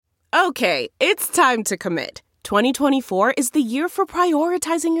Okay, it's time to commit. 2024 is the year for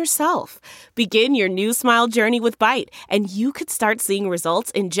prioritizing yourself. Begin your new smile journey with Byte, and you could start seeing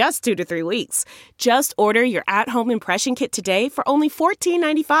results in just 2 to 3 weeks. Just order your at-home impression kit today for only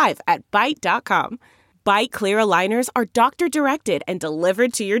 $14.95 at Byte.com. Byte Clear aligners are doctor-directed and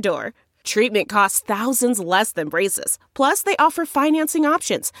delivered to your door. Treatment costs thousands less than braces. Plus, they offer financing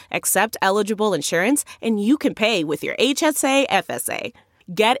options, accept eligible insurance, and you can pay with your HSA FSA.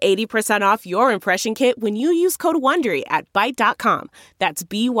 Get 80% off your impression kit when you use code WONDERY at Byte.com. That's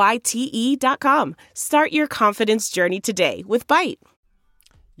BYTE.com. Start your confidence journey today with Byte.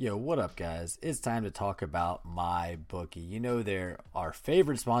 Yo, what up, guys? It's time to talk about MyBookie. You know, they're our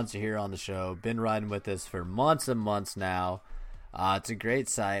favorite sponsor here on the show. Been riding with us for months and months now. It's a great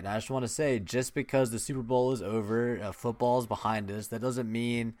site. And I just want to say, just because the Super Bowl is over, football's behind us, that doesn't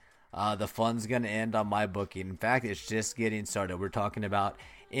mean the fun's going to end on MyBookie. In fact, it's just getting started. We're talking about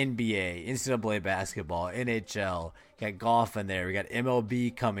NBA, NCAA basketball, NHL. We got golf in there. We got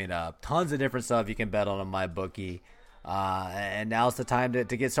MLB coming up. Tons of different stuff you can bet on MyBookie. And now's the time to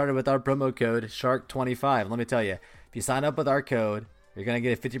get started with our promo code SHARK25. Let me tell you, if you sign up with our code, you're going to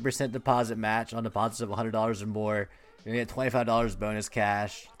get a 50% deposit match on deposits of $100 or more. You're going to get $25 bonus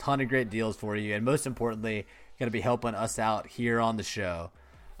cash. Ton of great deals for you. And most importantly, you're going to be helping us out here on the show.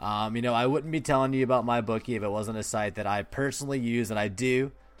 I wouldn't be telling you about MyBookie if it wasn't a site that I personally use, and I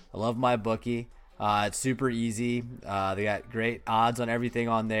do. I love MyBookie. It's super easy. They got great odds on everything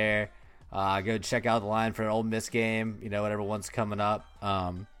on there. Go check out the line for an Ole Miss game, whatever one's coming up.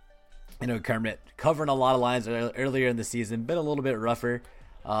 Kermit covering a lot of lines earlier in the season, been a little bit rougher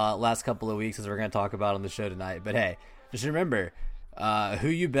last couple of weeks, as we're going to talk about on the show tonight. But hey, just remember, who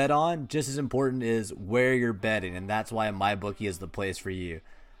you bet on, just as important is where you're betting, and that's why MyBookie is the place for you.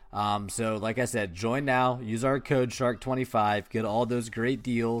 So like I said, join now, use our code SHARK25, get all those great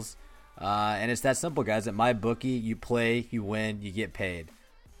deals, and it's that simple, guys. At MyBookie, you play, you win, you get paid.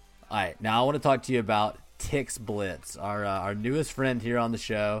 All right, now I want to talk to you about TixBlitz, our newest friend here on the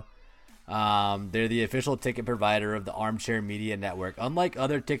show. They're the official ticket provider of the Armchair Media Network. Unlike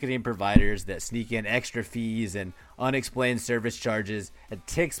other ticketing providers that sneak in extra fees and unexplained service charges, at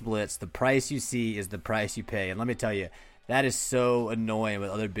TixBlitz, the price you see is the price you pay. And let me tell you, that is so annoying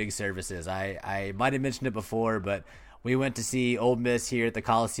with other big services. I might have mentioned it before, but we went to see Ole Miss here at the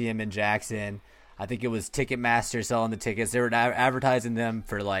Coliseum in Jackson. I think it was Ticketmaster selling the tickets. They were advertising them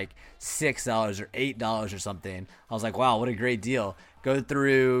for like $6 or $8 or something. I was like, wow, what a great deal. Go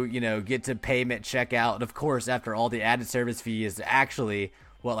through, get to payment, checkout. And of course, after all the added service fee is actually,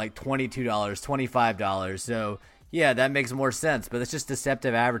 like $22, $25. So yeah, that makes more sense, but it's just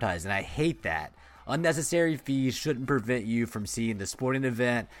deceptive advertising. I hate that. Unnecessary fees shouldn't prevent you from seeing the sporting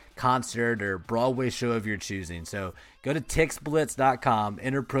event, concert, or Broadway show of your choosing. So go to TixBlitz.com,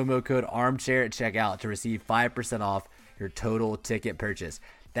 enter promo code ARMCHAIR at checkout to receive 5% off your total ticket purchase.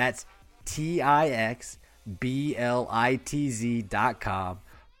 That's TixBlitz.com,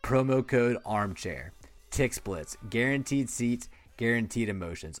 promo code ARMCHAIR. TixBlitz, guaranteed seats, guaranteed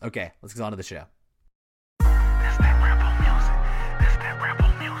emotions. Okay, let's get on to the show.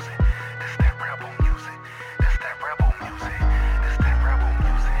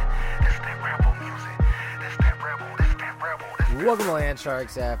 Welcome to Land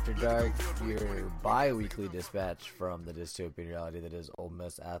Sharks After Dark, your bi-weekly dispatch from the dystopian reality that is Ole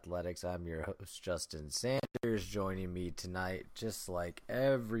Miss Athletics. I'm your host, Justin Sanders. Joining me tonight, just like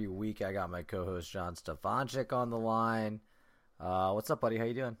every week, I got my co-host, John Stefanchik, on the line. What's up, buddy? How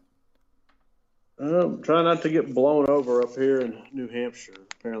you doing? Trying not to get blown over up here in New Hampshire.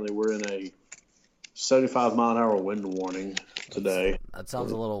 Apparently, we're in a 75-mile-an-hour wind warning today. That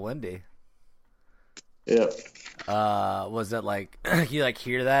sounds a little windy. Yep. Was that like you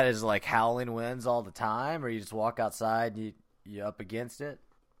hear that as like howling winds all the time, or you just walk outside and you up against it?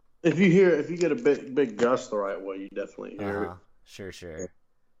 If you get a big gust the right way, you definitely hear it. Sure. So,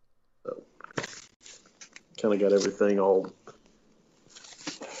 kind of got everything all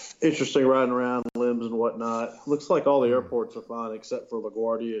interesting riding around, limbs and whatnot. Looks like all the airports are fine except for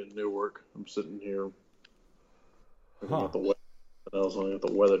LaGuardia and Newark. I'm sitting here looking at the weather. I was only got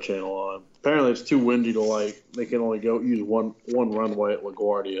the Weather Channel on. Apparently, it's too windy to they can only use one runway at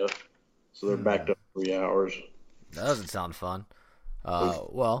LaGuardia, so they're backed up 3 hours. That doesn't sound fun.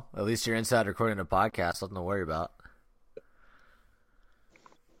 Well, at least you're inside recording a podcast. Nothing to worry about.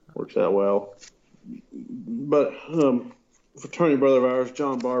 Works out well. But fraternity brother of ours,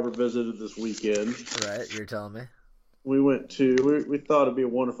 John Barber, visited this weekend. Right, you're telling me. We thought it'd be a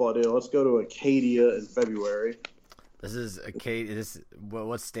wonderful idea. Let's go to Acadia in February. This is Acadia.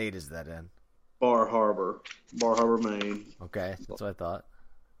 What state is that in? Bar Harbor, Maine. Okay, that's what I thought.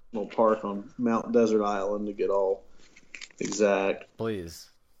 national park on Mount Desert Island to get all exact. Please.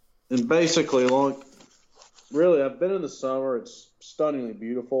 And basically, really, I've been in the summer. It's stunningly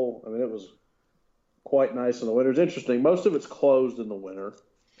beautiful. I mean, it was quite nice in the winter. It's interesting. Most of it's closed in the winter.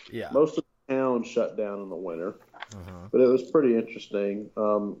 Yeah. Most of the town shut down in the winter. But it was pretty interesting.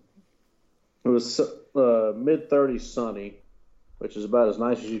 It was mid-30s sunny, which is about as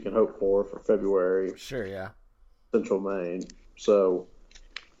nice as you can hope for February. Sure, yeah. Central Maine. So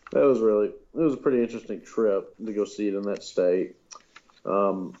it was a pretty interesting trip to go see it in that state.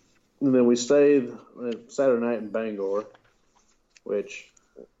 And then we stayed Saturday night in Bangor, which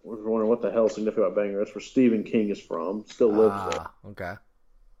we were wondering what the hell is significant about Bangor. That's where Stephen King is from. Still lives there. Okay.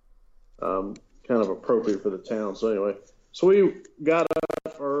 Kind of appropriate for the town. So anyway, we got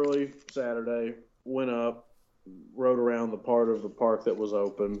up early Saturday, went up, rode around the part of the park that was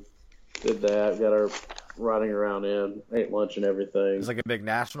open, did that, got our riding around in, ate lunch and everything. It's like a big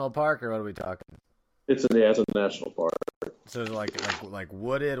national park, or what are we talking? It's a national park. So it's like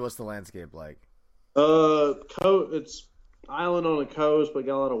wooded. What's the landscape like? It's island on the coast, but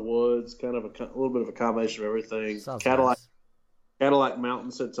got a lot of woods. Kind of a little bit of a combination of everything. Sounds Cadillac nice. Cadillac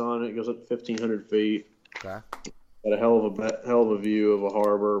Mountain sits on it. It goes up to 1,500 feet. Okay. Got a hell of a view of a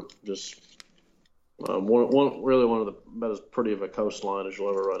harbor. Just one of the about as pretty of a coastline as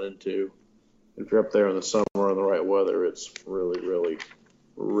you'll ever run into. If you're up there in the summer in the right weather, it's really, really,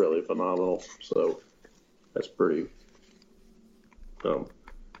 really phenomenal. So that's pretty.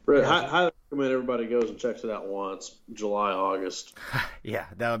 Highly recommend everybody goes and checks it out once. July, August. Yeah,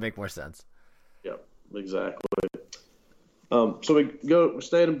 that would make more sense. Yep, exactly. So we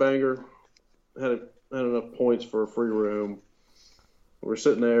stayed in Bangor, had enough points for a free room. We're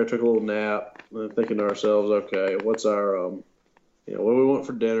sitting there, took a little nap, and thinking to ourselves, okay, what's our, what do we want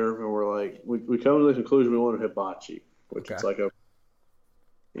for dinner? And we're like, we come to the conclusion we want a hibachi, which is like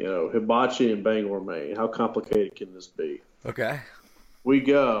hibachi in Bangor, Maine. How complicated can this be? Okay. We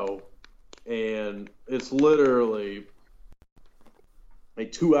go, and it's literally a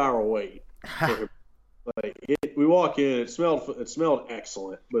 2-hour wait. We walk in, it smelled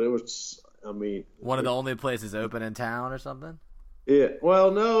excellent, but it was, one of the only places open in town or something? Yeah. Well,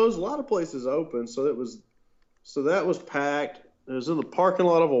 no, there's a lot of places open, so that was packed. It was in the parking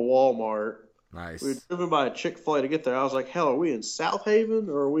lot of a Walmart. Nice. We were driven by a Chick-fil-A to get there. I was like, hell, are we in South Haven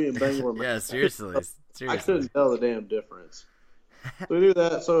or are we in Bangor? Yeah, seriously. I couldn't tell the damn difference. So we do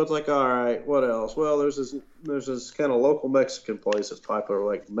that, so it's like, all right, what else? Well, there's this kind of local Mexican place that's popular,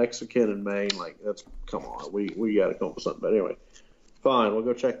 like Mexican in Maine. Like, come on, we got to come up with something. But anyway, fine, we'll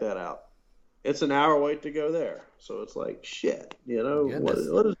go check that out. It's an hour wait to go there, so it's like, shit, what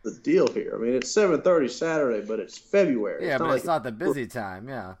is the deal here? I mean, it's 7:30 Saturday, but it's February. Yeah, but it's not the busy time,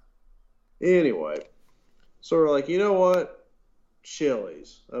 yeah. Anyway, so we're like, you know what?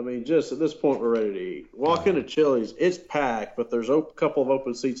 Chili's. Just at this point, we're ready to eat. Walk into Chili's, it's packed, but there's a couple of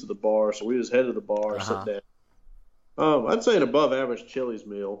open seats at the bar, so we just head to the bar, sit down. I'd say an above average Chili's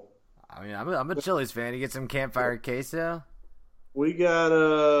meal. I'm a Chili's fan. You get some campfire queso? We got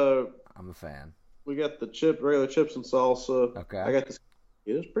I'm a fan. We got the regular chips and salsa. Okay. I got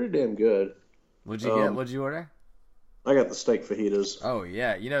it was pretty damn good. What'd you get? What'd you order? I got the steak fajitas. Oh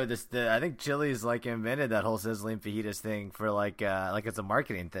yeah, I think Chili's invented that whole sizzling fajitas thing for like it's a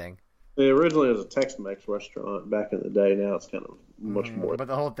marketing thing. It originally was a Tex-Mex restaurant back in the day. Now it's kind of much more. But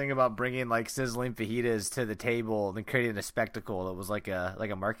the whole thing about bringing sizzling fajitas to the table and creating a spectacle, it was like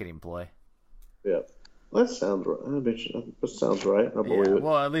a marketing ploy. Yeah, that sounds right. That sounds right. I believe it.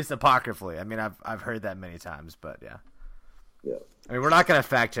 Well, at least apocryphally. I've heard that many times, but yeah. Yeah. We're not going to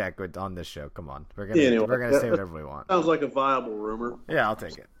fact check on this show. Come on. We're going to say whatever we want. Sounds like a viable rumor. Yeah, I'll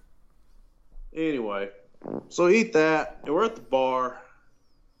take it. Anyway, so eat that, and we're at the bar.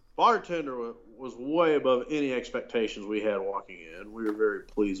 Bartender was way above any expectations we had walking in. We were very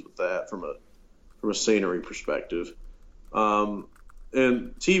pleased with that from a scenery perspective. And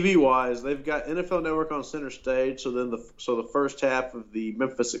TV-wise, they've got NFL Network on center stage, so the first half of the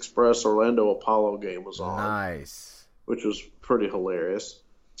Memphis Express Orlando Apollo game was on. Nice. Which was pretty hilarious.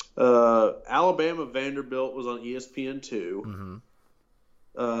 Alabama Vanderbilt was on ESPN2. Mm-hmm.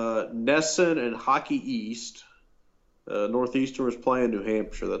 Nesson and Hockey East. Northeastern was playing New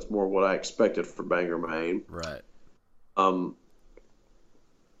Hampshire. That's more what I expected for Bangor, Maine. Right. And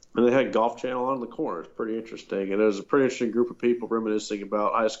they had Golf Channel on in the corner. It's pretty interesting. And it was a pretty interesting group of people reminiscing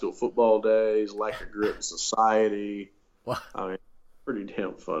about high school football days, lack of grit in society. What? Pretty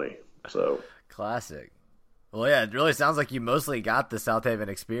damn funny. So classic. Well, yeah, it really sounds like you mostly got the South Haven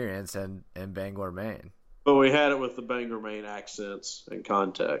experience in Bangor, Maine. But we had it with the Bangor, Maine accents and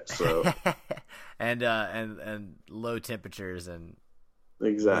context, so and low temperatures and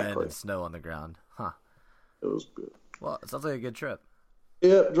Exactly. wind and snow on the ground. Huh. It was good. Well, it sounds like a good trip.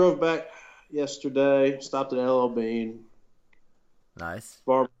 Yep, drove back yesterday. Stopped at LL Bean. Nice.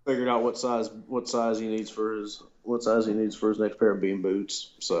 Barb figured out what size he needs for his next pair of bean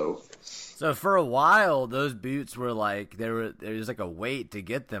boots. So for a while, those boots were like there was like a wait to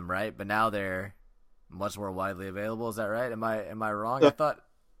get them, right? But now they're much more widely available. Is that right? Am I wrong? I thought.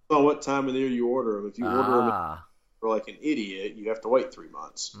 On what time of the year you order them. If you order them for like an idiot, you have to wait 3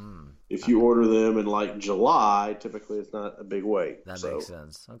 months. If you order them in like July, typically it's not a big wait. That makes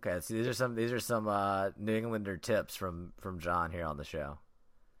sense. Okay, so these are some New Englander tips from John here on the show.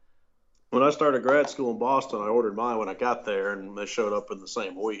 When I started grad school in Boston, I ordered mine when I got there, and they showed up in the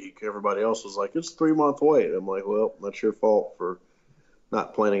same week. Everybody else was like, "It's a 3-month wait." I'm like, "Well, that's your fault for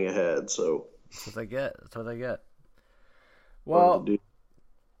not planning ahead." So that's what they get. Well,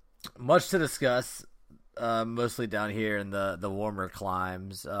 much to discuss. Mostly down here in the warmer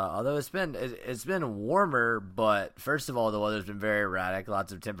climes. Although it's been warmer, but first of all, the weather's been very erratic.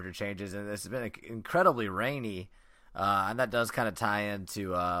 Lots of temperature changes, and it's been incredibly rainy. And that does kind of tie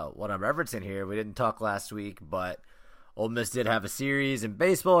into what I'm referencing here. We didn't talk last week, but Ole Miss did have a series in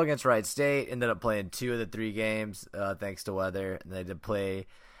baseball against Wright State. Ended up playing 2 of the 3 games thanks to weather, and they did play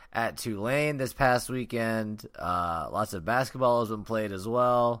at Tulane this past weekend. Lots of basketball has been played as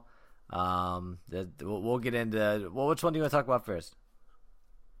well. We'll get into which one do you want to talk about first?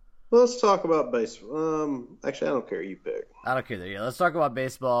 Well, let's talk about baseball. Actually, I don't care. You pick. I don't care. Yeah, let's talk about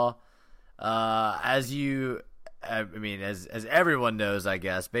baseball. As everyone knows, I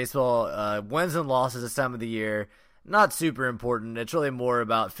guess baseball wins and losses this time of the year not super important. It's really more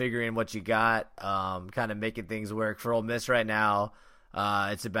about figuring what you got, kind of making things work for Ole Miss right now.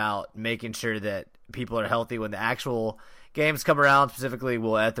 It's about making sure that people are healthy when the actual games come around, specifically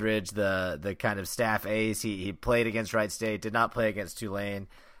Will Etheridge, the kind of staff ace. He played against Wright State, did not play against Tulane,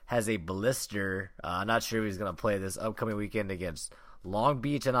 has a blister. Not sure if he's going to play this upcoming weekend against Long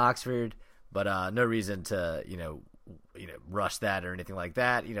Beach and Oxford, but no reason to, rush that or anything like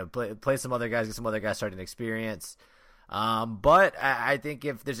that. Play some other guys, get some other guys starting experience. But I think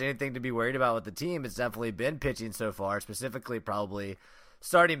if there's anything to be worried about with the team, it's definitely been pitching so far, specifically probably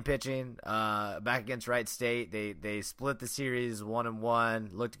starting pitching. Back against Wright State, they split the series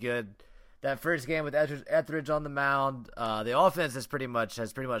 1-1, looked good. That first game with Etheridge on the mound, the offense has pretty much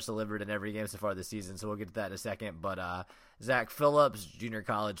delivered in every game so far this season, so we'll get to that in a second. But Zach Phillips, junior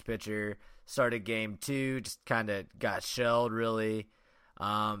college pitcher, started game 2, just kind of got shelled really.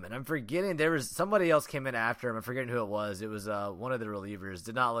 And I'm forgetting, there was somebody else came in after him. I'm forgetting who it was. It was one of the relievers.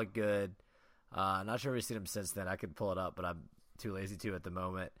 Did not look good. Not sure we've seen him since then. I could pull it up, but I'm too lazy to at the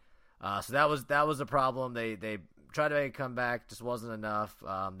moment. So that was a problem. They tried to make a comeback, just wasn't enough.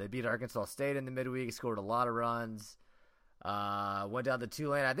 They beat Arkansas State in the midweek, scored a lot of runs. Went down to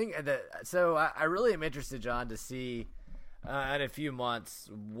Tulane. I think so. I really am interested, John, to see in a few months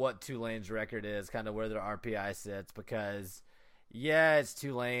what Tulane's record is, kind of where their RPI sits, because yeah, it's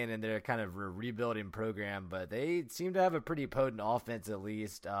Tulane and they're kind of a rebuilding program, but they seem to have a pretty potent offense at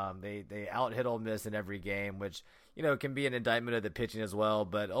least. They out-hit Ole Miss in every game, which can be an indictment of the pitching as well.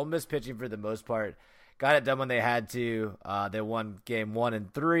 But Ole Miss pitching for the most part got it done when they had to. They won game 1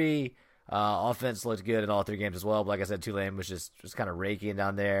 and 3. Offense looked good in all 3 games as well. But like I said, Tulane was just kind of raking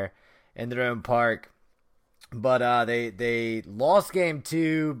down there in their own park. But they lost game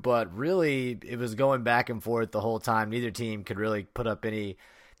 2, but really it was going back and forth the whole time. Neither team could really put up any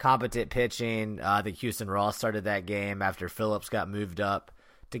competent pitching. I think Houston Ross started that game after Phillips got moved up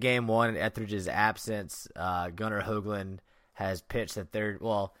to game 1 in Etheridge's absence. Gunnar Hoagland has pitched the third.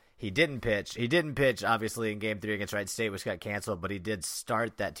 Well, he didn't pitch. He didn't pitch, obviously, in game 3 against Wright State, which got canceled, but he did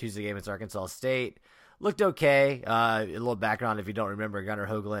start that Tuesday game against Arkansas State. Looked okay. A little background if you don't remember, Gunnar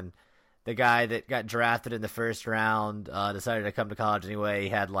Hoagland, the guy that got drafted in the first round, decided to come to college anyway. He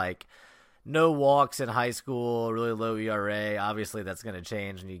had no walks in high school, really low ERA. Obviously, that's going to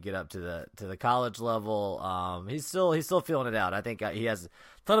change when you get up to the college level. He's still feeling it out. I think he has a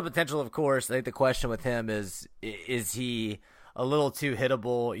ton of potential, of course. I think the question with him is he a little too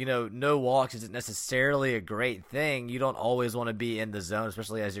hittable? No walks isn't necessarily a great thing. You don't always want to be in the zone,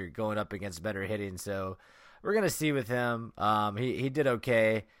 especially as you're going up against better hitting. So we're going to see with him. He did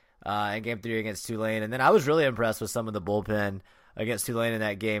okay in game 3 against Tulane. And then I was really impressed with some of the bullpen against Tulane in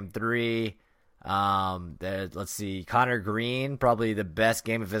that game 3. Let's see, Connor Green, probably the best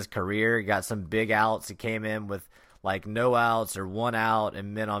game of his career. He got some big outs. He came in with no outs or 1 out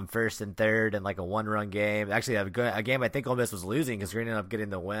and men on first and third in a 1-run game. Actually, a game I think Ole Miss was losing because Green ended up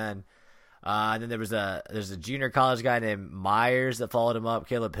getting the win. And then there's a junior college guy named Myers that followed him up,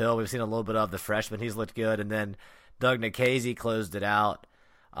 Caleb Hill. We've seen a little bit of the freshman. He's looked good. And then Doug Nikhazy closed it out.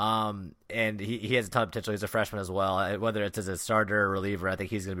 And he has a ton of potential. He's a freshman as well. Whether it's as a starter or reliever, I think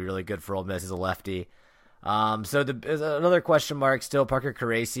he's going to be really good for Ole Miss. He's a lefty. So another question mark still, Parker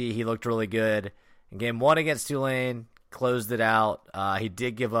Caracci. He looked really good in game 1 against Tulane, closed it out. He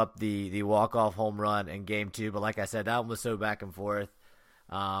did give up the walk-off home run in game 2, but like I said, that one was so back and forth.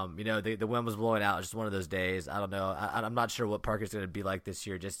 The wind was blowing out. Just one of those days. I don't know. I'm not sure what Parker's going to be like this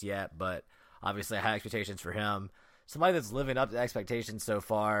year just yet, but obviously high expectations for him. Somebody that's living up to expectations so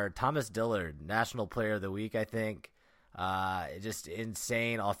far, Thomas Dillard, National Player of the Week, I think. Just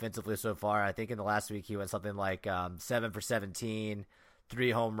insane offensively so far. I think in the last week he went something like 7 for 17,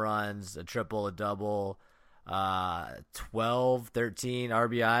 3 home runs, a triple, a double, 12, 13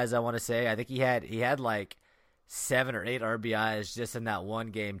 RBIs, I want to say. I think he had like 7 or 8 RBIs just in that one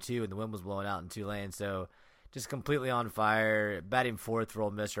game too, and the wind was blowing out in Tulane. So just completely on fire, batting 4th for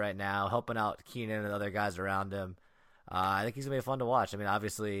Ole Miss right now, helping out Keenan and other guys around him. I think he's going to be fun to watch. I mean,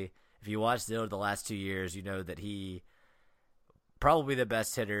 obviously, if you watch Dillard the last 2 years, you know that he probably the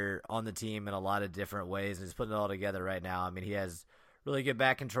best hitter on the team in a lot of different ways, and he's putting it all together right now. I mean, he has really good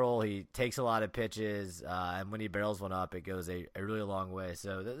back control. He takes a lot of pitches, and when he barrels one up, it goes a really long way.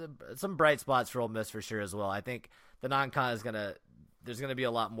 So some bright spots for Ole Miss for sure as well. I think the non-con there's going to be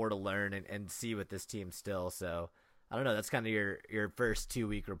a lot more to learn and see with this team still. So I don't know. That's kind of your first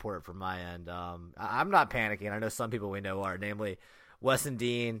 2-week report from my end. I'm not panicking. I know some people we know are, namely Wes and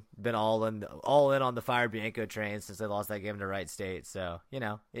Dean, been all in on the Fire Bianco train since they lost that game to Wright State. So,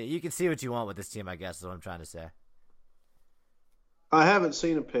 you can see what you want with this team, I guess is what I'm trying to say. I haven't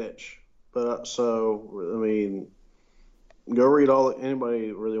seen a pitch, but I mean, go read anybody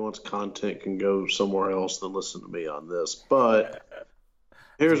who really wants content can go somewhere else than listen to me on this. But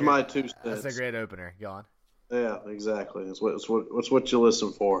here's my 2 cents. That's a great opener. Go on. Yeah, exactly. It's what you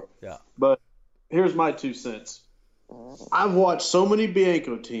listen for. Yeah. But here's my 2 cents. I've watched so many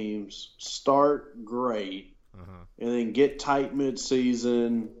Bianco teams start great and then get tight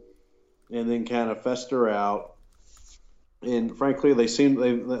mid-season and then kind of fester out. And frankly,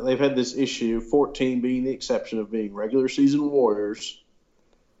 they've had this issue, 14 being the exception of being regular season warriors,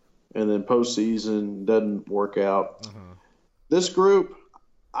 and then postseason doesn't work out. This group,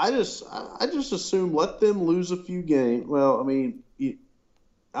 I just assume let them lose a few games. Well, I mean,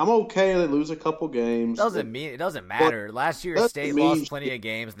 I'm okay. They lose a couple games. It doesn't matter. Last year, State lost plenty of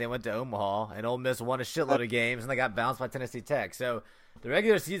games. They went to Omaha, and Ole Miss won a shitload of games, and they got bounced by Tennessee Tech. So the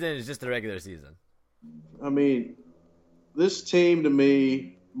regular season is just the regular season. I mean, this team to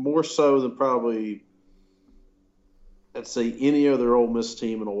me, more so than probably, I'd say, any other Ole Miss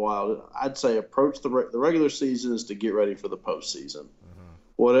team in a while, I'd say approach the regular season is to get ready for the postseason,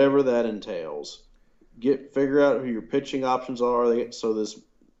 whatever that entails. Figure out who your pitching options are.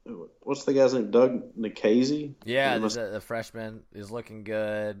 What's the guy's name? Doug Nikhazy? Yeah, the freshman is looking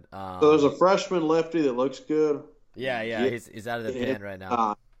good. So there's a freshman lefty that looks good. Yeah, he's out of the pen right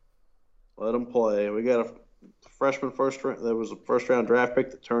now. Let him play. We got a freshman there was a first-round draft pick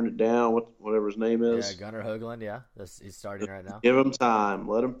that turned it down, whatever his name is. Yeah, Gunnar Hoagland, yeah. He's starting right now. Give him time.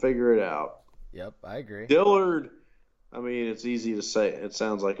 Let him figure it out. Yep, I agree. Dillard, I mean, it's easy to say. It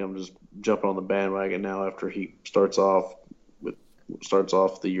sounds like I'm just jumping on the bandwagon now after he starts off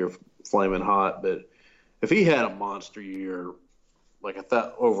the year flaming hot. But if he had a monster year, like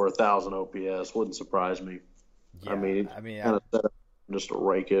over 1,000 OPS, wouldn't surprise me. Yeah, I mean, kind of set up just to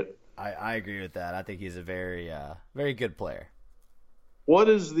rake it. I agree with that. I think he's a very, very good player. What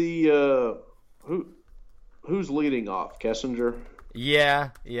is the who's leading off? Kessinger? Yeah.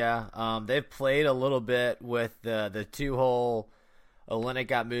 They've played a little bit with the 2-hole. Olenek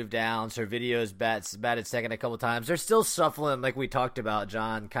got moved down. Servidio's batted second a couple times. They're still shuffling, like we talked about,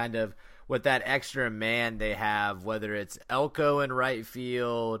 John, kind of with that extra man they have, whether it's Elko in right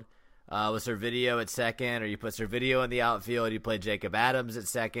field, with Servideo at second, or you put Servideo in the outfield, you play Jacob Adams at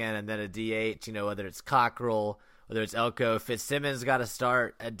second, and then a DH, whether it's Cockrell, whether it's Elko. Fitzsimmons got to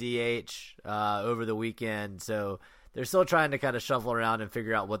start at DH over the weekend. So they're still trying to kind of shuffle around and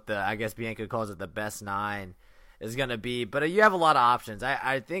figure out what I guess Bianco calls it, the best 9 is going to be. But you have a lot of options.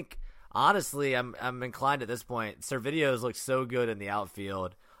 I think, honestly, I'm inclined at this point. Servideo looks so good in the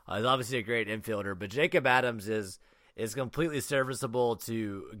outfield. He's obviously a great infielder, but Jacob Adams is completely serviceable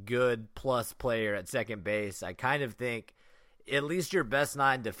to good plus player at second base. I kind of think at least your best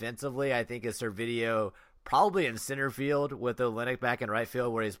 9 defensively, I think, is Servideo, probably in center field with Olenek back in right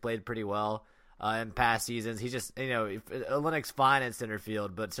field where he's played pretty well in past seasons. He's just, Olenek's fine in center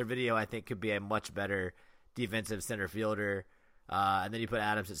field, but Servideo, I think, could be a much better defensive center fielder. And then you put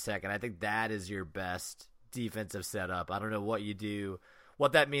Adams at second. I think that is your best defensive setup. I don't know what you do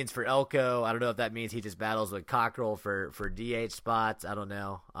what that means for Elko, I don't know if that means he just battles with Cockrell for DH spots. I don't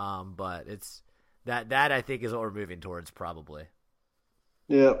know. But it's that I think is what we're moving towards probably.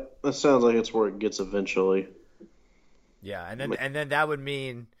 Yeah, that sounds like it's where it gets eventually. Yeah, and then that would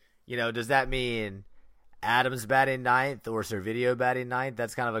mean, does that mean Adams batting ninth or Servideo batting ninth?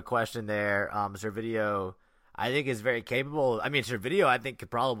 That's kind of a question there. Servideo, I think, is very capable. I mean, Servideo, I think,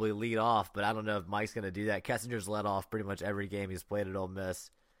 could probably lead off, but I don't know if Mike's going to do that. Kessinger's led off pretty much every game he's played at Ole Miss,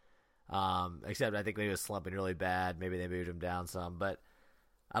 except I think maybe he was slumping really bad. Maybe they moved him down some, but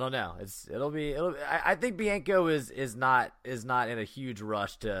I don't know. I think Bianco is not in a huge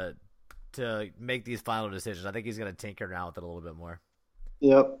rush to make these final decisions. I think he's going to tinker around with it a little bit more.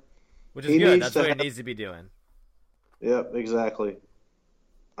 Yep. Which is good. That's what he needs to be doing. Yep, exactly.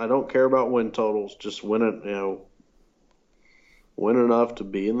 I don't care about win totals. Just win it, win enough to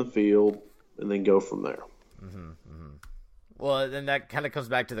be in the field, and then go from there. Mm-hmm, mm-hmm. Well, then that kind of comes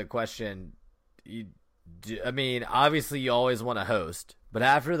back to the question. Obviously you always want to host, but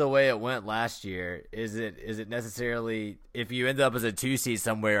after the way it went last year, is it necessarily, if you end up as a 2 seed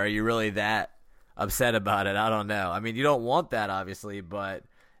somewhere, are you really that upset about it? I don't know. I mean, you don't want that, obviously, but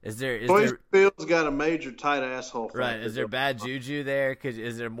is there Field's got a major tight asshole. Right? Is there bad juju there?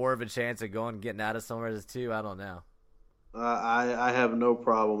 Is there more of a chance of getting out of somewhere as 2? I don't know. I have no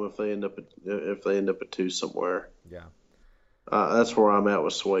problem if they end up at 2 somewhere. Yeah. That's where I'm at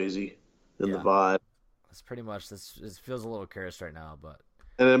with Swayze in the vibe. It's pretty much this. It feels a little cursed right now, but.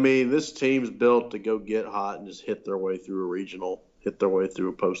 And I mean, this team's built to go get hot and just hit their way through a regional, hit their way through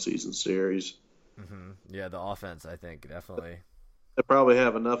a postseason series. Mm-hmm. Yeah, the offense, I think, definitely. They probably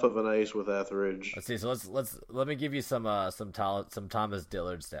have enough of an ace with Etheridge. Let's see. So let me give you some Thomas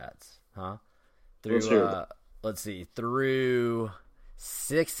Dillard stats, huh? Let's see. Through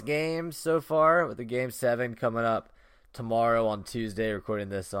 6 games so far, with the game 7 coming up tomorrow on Tuesday, recording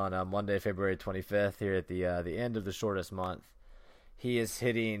this on Monday, February 25th, here at the end of the shortest month. He is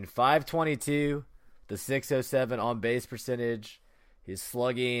hitting .522, the .607 on base percentage. He's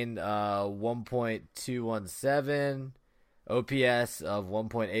slugging 1.217, OPS of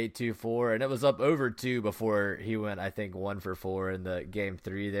 1.824, and it was up over 2 before he went, I think, 1 for 4 in the game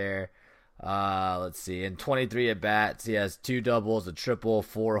 3 there. Let's see. In 23 at bats, he has 2 doubles, a triple,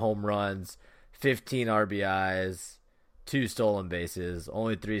 4 home runs, 15 RBIs. 2 stolen bases,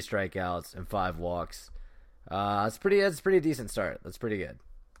 only 3 strikeouts, and 5 walks. That's a pretty decent start. That's pretty good.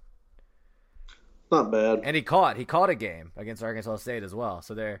 Not bad. And he caught a game against Arkansas State as well.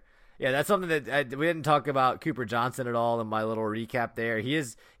 So that's something that we didn't talk about Cooper Johnson at all in my little recap there. He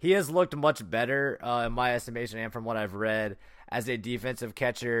has looked much better in my estimation and from what I've read as a defensive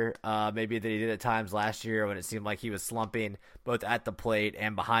catcher, maybe that he did at times last year when it seemed like he was slumping both at the plate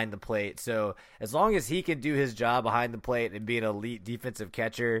and behind the plate. So as long as he can do his job behind the plate and be an elite defensive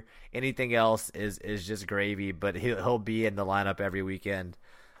catcher, anything else is just gravy. But he'll be in the lineup every weekend.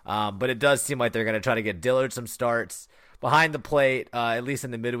 But it does seem like they're going to try to get Dillard some starts behind the plate, at least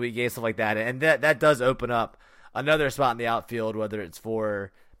in the midweek game, stuff like that. And that does open up another spot in the outfield, whether it's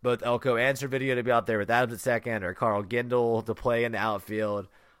for both Elko and Servideo to be out there with Adams at second, or Carl Gindel to play in the outfield.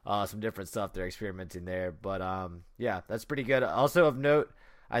 Some different stuff they're experimenting there. But, that's pretty good. Also of note,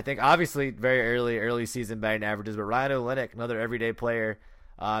 I think obviously very early season batting averages, but Ryan Olenek, another everyday player,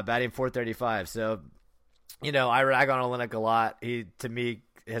 batting .435. So, I rag on Olenek a lot. He, to me,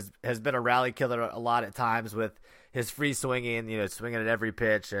 has been a rally killer a lot at times with his free swinging, swinging at every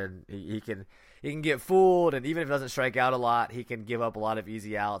pitch, and he can get fooled, and even if he doesn't strike out a lot, he can give up a lot of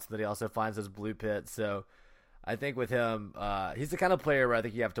easy outs, but he also finds those blue pits. So I think with him, he's the kind of player where I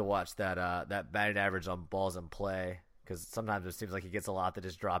think you have to watch that batting average on balls in play, because sometimes it seems like he gets a lot that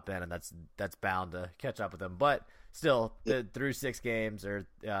just drop in, and that's bound to catch up with him. But still, through 6 games,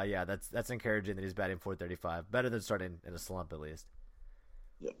 that's encouraging that he's batting .435, better than starting in a slump at least.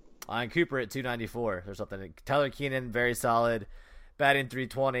 Yep. And Cooper at 294 or something. Tyler Keenan, very solid, batting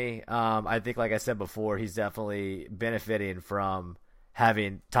 .320. I think, like I said before, he's definitely benefiting from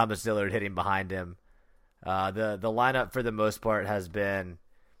having Thomas Dillard hitting behind him. The lineup for the most part has been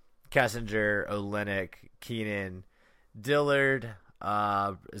Kessinger, Olenek, Keenan, Dillard,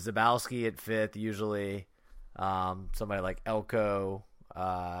 Zabowski at 5th usually. Somebody like Elko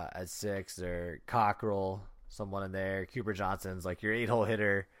at 6, or Cockrell, someone in there. Cooper Johnson's like your 8-hole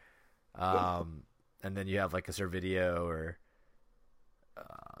hitter. And then you have like a Servideo or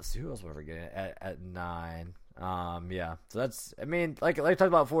who else we're forgetting at 9. So that's, like I talked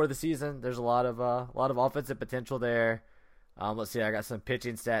about before the season, there's a lot of offensive potential there. Let's see, I got some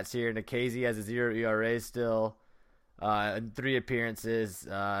pitching stats here. Nikhazy has a 0 ERA still. In 3 appearances,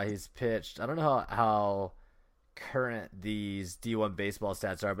 he's pitched. I don't know how current these D1 baseball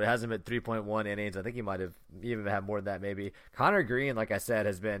stats are, but it hasn't been 3.1 innings. I think he might have even had more than that maybe. Connor Green, like I said,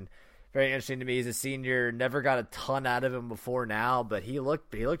 has been very interesting to me. He's a senior, never got a ton out of him before now, but he looked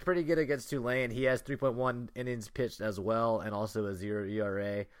pretty good against Tulane. He has 3.1 innings pitched as well, and also a 0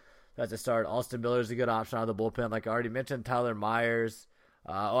 ERA. That's a start. Austin Miller's a good option out of the bullpen. Like I already mentioned, Tyler Myers.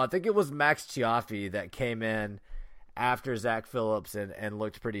 I think it was Max Chiaffi that came in after Zach Phillips and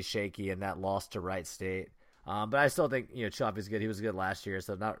looked pretty shaky in that loss to Wright State. But I still think, Chiaffi's good. He was good last year,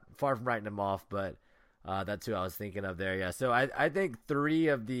 so not far from writing him off, but that's who I was thinking of there. Yeah, so I think three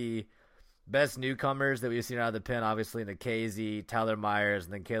of the best newcomers that we've seen out of the pen, obviously Nikhazy, Tyler Myers,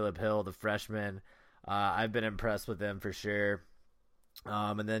 and then Caleb Hill, the freshman. I've been impressed with them for sure.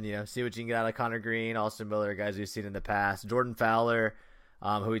 And then, see what you can get out of Connor Green, Austin Miller, guys we've seen in the past. Jordan Fowler,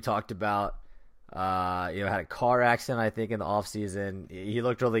 who we talked about, had a car accident, I think, in the offseason. He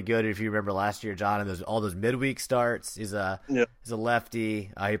looked really good, if you remember last year, John, and all those midweek starts. He's a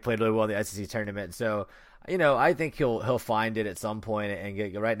lefty. He played really well in the SEC tournament. So, I think he'll find it at some point and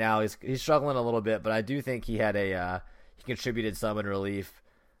get. Right now he's struggling a little bit, but I do think he had he contributed some in relief.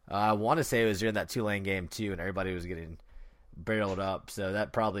 I want to say it was during that Tulane game too, and everybody was getting barreled up, so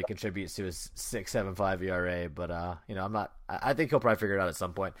that probably contributes to his 6.75 ERA. But I think he'll probably figure it out at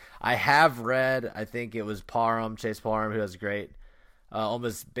some point. I have read, I think it was Chase Parham, who has great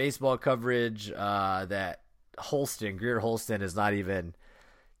almost baseball coverage, that Greer Holston is not even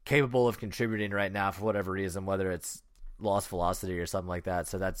capable of contributing right now for whatever reason, whether it's lost velocity or something like that.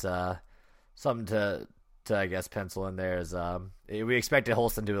 So that's something to I guess pencil in there. Is we expected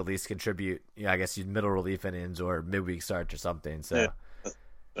Holston to at least contribute, I guess middle relief innings or midweek starts or something. So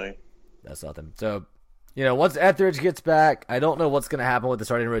that's nothing. So once Etheridge gets back, I don't know what's going to happen with the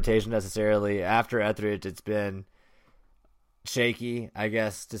starting rotation necessarily. After Etheridge, it's been shaky, I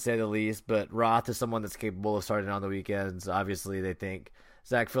guess, to say the least. But Roth is someone that's capable of starting on the weekends. Obviously, they think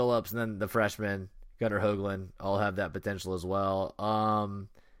Zach Phillips and then the freshman Gunnar Hoagland all have that potential as well.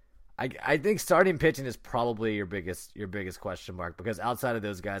 I think starting pitching is probably your biggest question mark, because outside of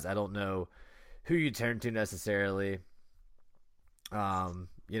those guys, I don't know who you turn to necessarily.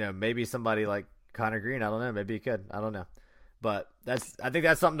 Maybe somebody like Connor Green. I don't know. Maybe he could. I don't know. But I think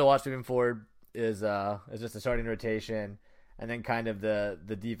that's something to watch moving forward. Is just a starting rotation, and then kind of the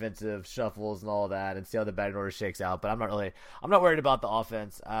defensive shuffles and all that, and see how the batting order shakes out. But I'm not worried about the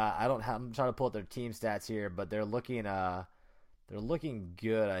offense. I'm trying to pull up their team stats here, but they're looking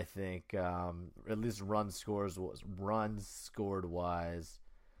good, I think. At least runs scored wise,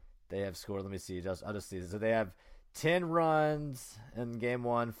 they have scored. Let me see. I'll just see. So they have 10 runs in game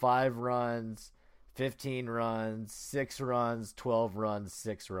 1, 5 runs, 15 runs, 6 runs, 12 runs,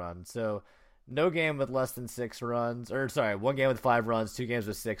 6 runs. So no game with less than 6 runs, or sorry, 1 game with 5 runs, 2 games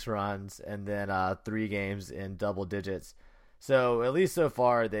with 6 runs, and then 3 games in double digits. So at least so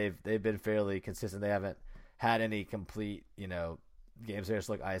far they've been fairly consistent. They haven't had any complete, games there just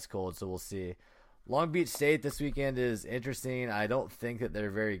look ice cold, so we'll see. Long Beach State this weekend is interesting. I don't think that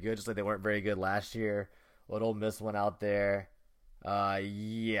they're very good, just like they weren't very good last year. What Ole Miss went out there. So I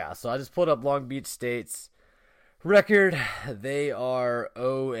just pulled up Long Beach State's record. They are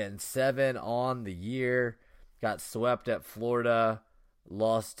 0-7 on the year. Got swept at Florida,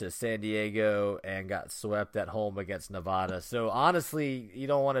 lost to San Diego, and got swept at home against Nevada. So honestly, you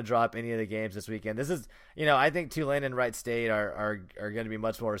don't want to drop any of the games this weekend. This is, I think Tulane and Wright State are going to be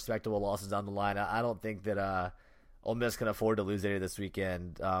much more respectable losses down the line. I don't think that Ole Miss can afford to lose any this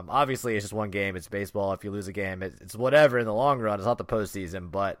weekend. Obviously, it's just one game. It's baseball. If you lose a game, it's whatever in the long run. It's not the postseason,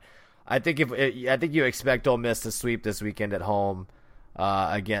 but I think you expect Ole Miss to sweep this weekend at home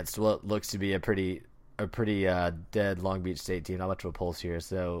against what looks to be a pretty dead Long Beach State team. Not much of a pulse here,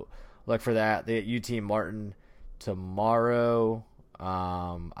 so look for that. They get UT Martin tomorrow.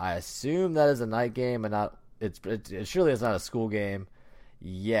 I assume that is a night game, and it surely is not a school game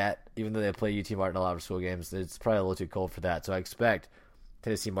yet. Even though they play UT Martin a lot of school games, it's probably a little too cold for that. So I expect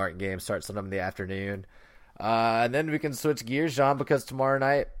Tennessee Martin game starts sometime in the afternoon, and then we can switch gears, John, because tomorrow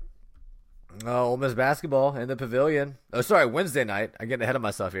night, Ole Miss basketball in the Pavilion. Oh, sorry, Wednesday night. I'm getting ahead of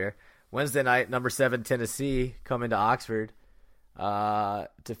myself here. Wednesday night, number 7 Tennessee coming to Oxford to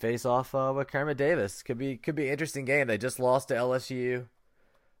face off with Kermit Davis. Could be an interesting game. They just lost to LSU.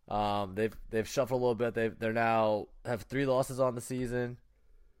 They've shuffled a little bit. They're now have 3 losses on the season.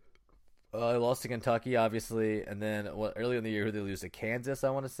 They lost to Kentucky, obviously, and then early in the year, who they lose to? Kansas, I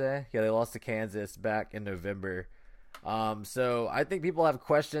want to say. Yeah, they lost to Kansas back in November. So I think people have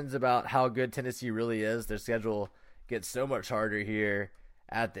questions about how good Tennessee really is. Their schedule gets so much harder here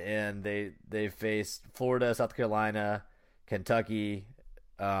at the end. They faced Florida, South Carolina, Kentucky,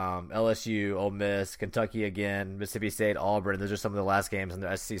 LSU, Ole Miss, Kentucky again, Mississippi State, Auburn. Those are some of the last games on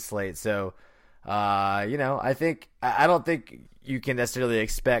the SEC slate. So, I don't think you can necessarily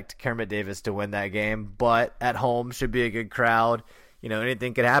expect Kermit Davis to win that game, but at home should be a good crowd.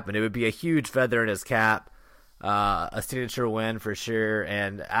 Anything could happen. It would be a huge feather in his cap. A signature win for sure,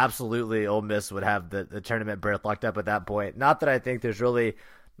 and absolutely Ole Miss would have the tournament berth locked up at that point. Not that I think there's really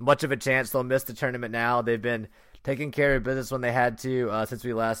much of a chance they'll miss the tournament now. They've been taking care of business when they had to since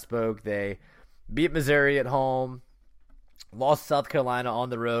we last spoke. They beat Missouri at home, lost South Carolina on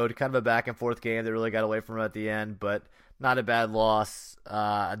the road, kind of a back-and-forth game that really got away from them at the end, but not a bad loss.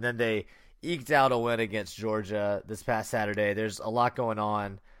 And then they eked out a win against Georgia this past Saturday. There's a lot going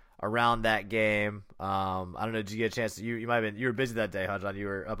on around that game. I don't know, did you get a chance to, you might have been, you were busy that day, huh, John? You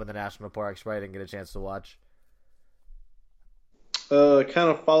were up in the national parks, probably didn't get a chance to watch. Kind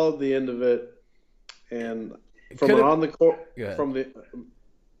of followed the end of it, and on the court, from the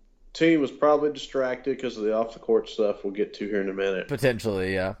team was probably distracted because of the off the court stuff we'll get to here in a minute.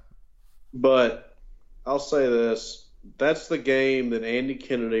 Potentially, yeah. But I'll say this, that's the game that Andy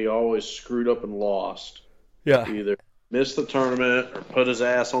Kennedy always screwed up and lost. Yeah. Either miss the tournament or put his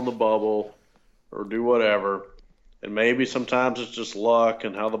ass on the bubble or do whatever. And maybe sometimes it's just luck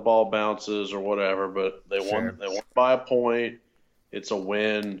and how the ball bounces or whatever, but they won by a point. It's a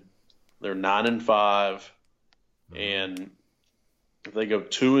win. They're 9-5. And if they go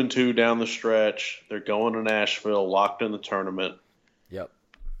 2-2 down the stretch, they're going to Nashville, locked in the tournament. Yep.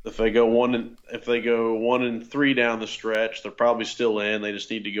 If they go 1-3 down the stretch, they're probably still in. They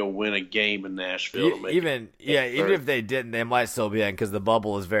just need to go win a game in Nashville. To make even if they didn't, they might still be in because the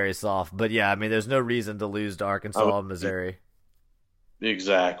bubble is very soft. But yeah, I mean, there's no reason to lose to Arkansas and Missouri.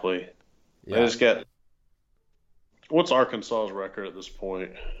 Exactly. Yeah. I just got. What's Arkansas's record at this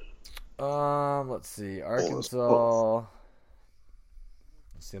point? Let's see. Arkansas.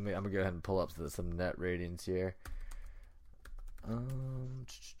 Let's see. I'm gonna go ahead and pull up some net ratings here.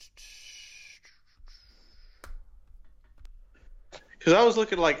 Because I was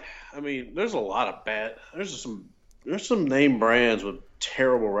looking there's a lot of bad. There's some name brands with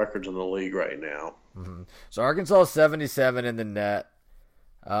terrible records in the league right now. Mm-hmm. So Arkansas is 77 in the net.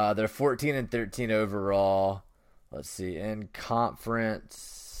 They're 14-13 overall. Let's see, in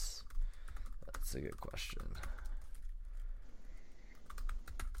conference. That's a good question.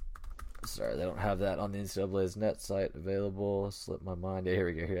 Sorry, they don't have that on the NCAA's net site available. Slipped my mind. Yeah, here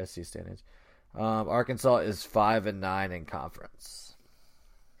we go. Here I see standings. Arkansas is 5-9 in conference.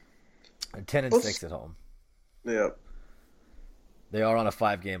 And 10-6 at home. Yep. They are on a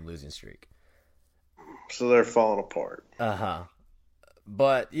 5-game losing streak. So they're falling apart. Uh-huh.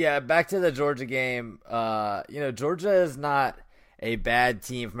 But, yeah, back to the Georgia game. Georgia is not a bad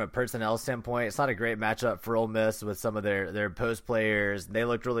team from a personnel standpoint. It's not a great matchup for Ole Miss with some of their post players. They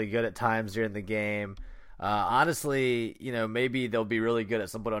looked really good at times during the game. Honestly, maybe they'll be really good at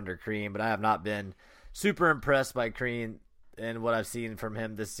some point under Crean, but I have not been super impressed by Crean and what I've seen from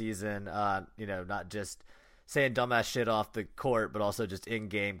him this season. Not just saying dumbass shit off the court, but also just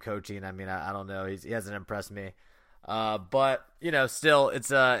in-game coaching. I mean, I don't know. He hasn't impressed me. But still,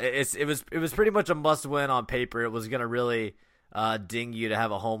 it was pretty much a must win on paper. It was going to really ding you to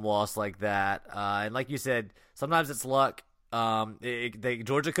have a home loss like that. And like you said, sometimes it's luck.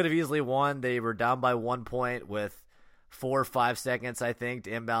 Georgia could have easily won. They were down by 1 point with 4 or 5 seconds, I think,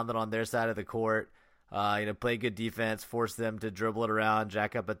 to inbound it on their side of the court. Play good defense, force them to dribble it around,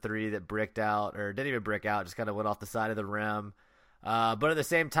 jack up a three that bricked out, or didn't even brick out, just kind of went off the side of the rim. But at the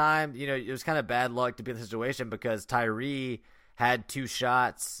same time, it was kind of bad luck to be in the situation because Tyree had 2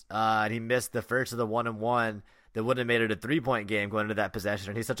 shots, and he missed the first of the 1-and-1 that wouldn't have made it a 3-point game going into that possession.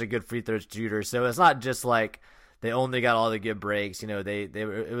 And he's such a good free throw shooter. So it's not just like they only got all the good breaks.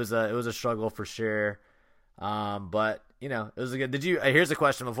 It was a struggle for sure. But it was a good. Here's a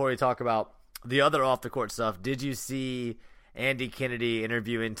question before we talk about the other off the court stuff. Did you see Andy Kennedy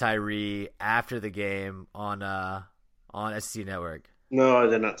interviewing Tyree after the game on SEC Network? No, I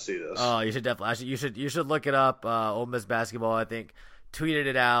did not see this. Oh, you should definitely. You should look it up. Ole Miss basketball, I think, tweeted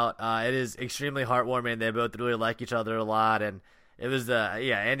it out. It is extremely heartwarming. They both really like each other a lot, and it was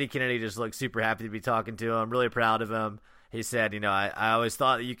Andy Kennedy just looked super happy to be talking to him. I'm really proud of him. He said, I always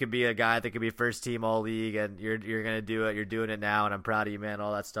thought that you could be a guy that could be first team all league, and you're gonna do it. You're doing it now, and I'm proud of you, man.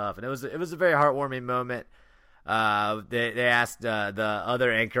 All that stuff, and it was a very heartwarming moment. They asked the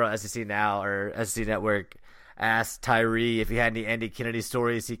other anchor on SEC Now or SEC Network asked Tyree if he had any Andy Kennedy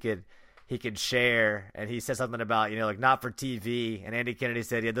stories he could share, and he said something about not for TV, and Andy Kennedy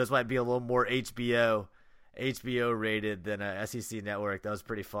said those might be a little more HBO rated than a SEC Network. That was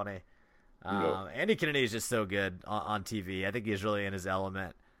pretty funny. Andy Kennedy is just so good on TV. I think he's really in his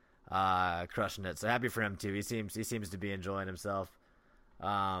element, crushing it. So happy for him too. He seems to be enjoying himself.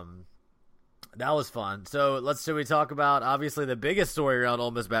 That was fun. So should we talk about, obviously the biggest story around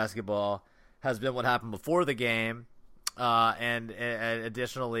Ole Miss basketball has been what happened before the game, and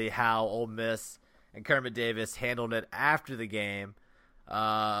additionally how Ole Miss and Kermit Davis handled it after the game.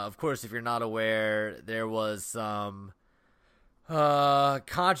 Of course, if you're not aware, there was some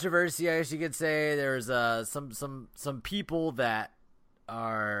controversy, I guess you could say. There's some people that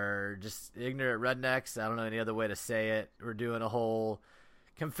are just ignorant rednecks. I don't know any other way to say it. We're doing a whole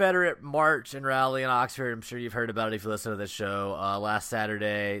Confederate march and rally in Oxford. I'm sure you've heard about it if you listen to this show. Last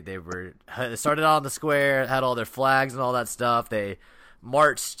Saturday, they started out on the square, had all their flags and all that stuff. They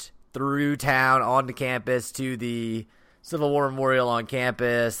marched through town onto campus to the Civil War Memorial on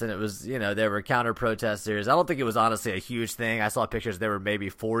campus, and it was, there were counter protesters. I don't think it was honestly a huge thing. I saw pictures. There were maybe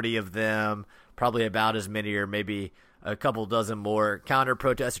 40 of them, probably about as many or maybe a couple dozen more counter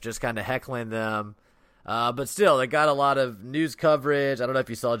protesters just kind of heckling them. But still, they got a lot of news coverage. I don't know if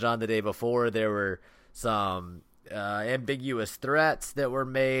you saw, John, the day before. There were some ambiguous threats that were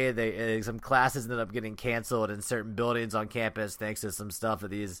made. Some classes ended up getting canceled in certain buildings on campus thanks to some stuff that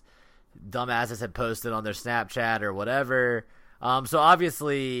these dumbasses had posted on their Snapchat or whatever. So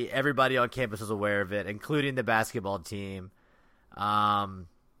obviously, everybody on campus was aware of it, including the basketball team.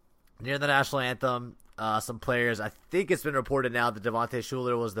 Near the national anthem, some players, I think it's been reported now that Devontae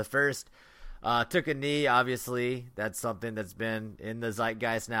Shuler was the first. Took a knee, obviously. That's something that's been in the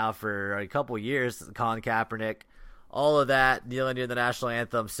zeitgeist now for a couple years. Colin Kaepernick, all of that, kneeling near the national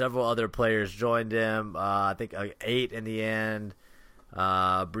anthem. Several other players joined him. I think 8 in the end.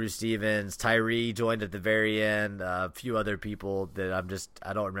 Bruce Stevens, Tyree joined at the very end. A few other people that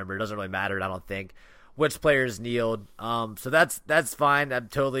I don't remember. It doesn't really matter, I don't think, which players kneeled. So that's fine. I'm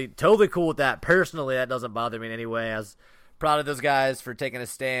totally cool with that. Personally, that doesn't bother me in any way. I was proud of those guys for taking a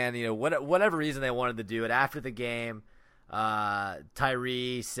stand. Whatever reason they wanted to do it. After the game,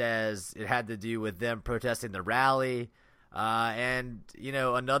 Tyree says it had to do with them protesting the rally. And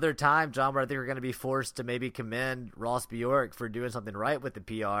another time, John, where I think we're going to be forced to maybe commend Ross Bjork for doing something right with the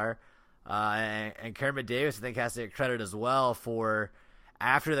PR. And Kermit Davis, I think, has to get credit as well for,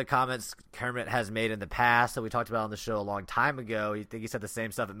 after the comments Kermit has made in the past that we talked about on the show a long time ago. I think he said the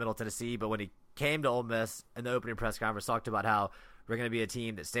same stuff at Middle Tennessee, but when he came to Ole Miss in the opening press conference, talked about how we're going to be a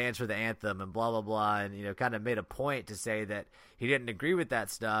team that stands for the anthem and blah, blah, blah, and, kind of made a point to say that he didn't agree with that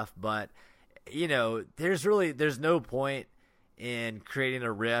stuff. But, there's no point in creating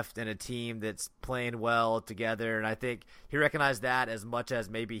a rift in a team that's playing well together. And I think he recognized that as much as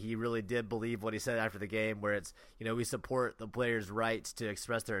maybe he really did believe what he said after the game, where it's, we support the players' rights to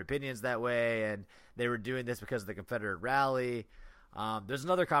express their opinions that way. And they were doing this because of the Confederate rally. There's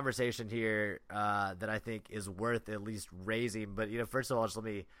another conversation here that I think is worth at least raising. But, first of all, just let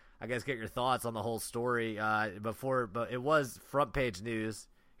me, I guess, get your thoughts on the whole story. But it was front page news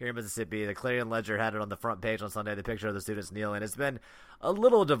here in Mississippi. The Clarion Ledger had it on the front page on Sunday, the picture of the students kneeling. It's been a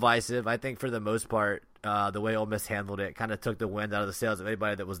little divisive. I think for the most part, the way Ole Miss handled it kind of took the wind out of the sails of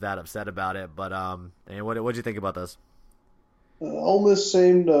anybody that was that upset about it. But what did you think about this? Ole Miss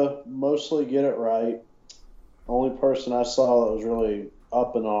seemed to mostly get it right. Only person I saw that was really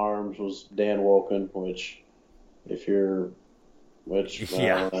up in arms was Dan Wolken,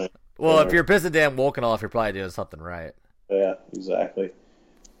 yeah. Well, if you're pissing Dan Wolken off, you're probably doing something right. Yeah, exactly.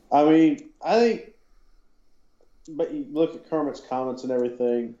 I mean, I think, but you look at Kermit's comments and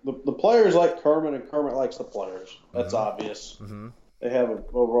everything. The players like Kermit, and Kermit likes the players. That's obvious. Mm-hmm. They have an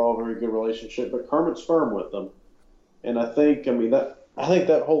overall very good relationship, but Kermit's firm with them. And I think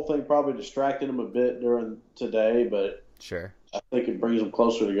that whole thing probably distracted them a bit during today, but sure, I think it brings them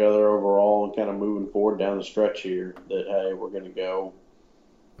closer together overall and kind of moving forward down the stretch here. That hey, we're going to go,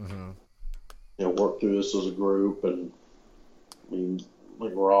 work through this as a group, and I mean,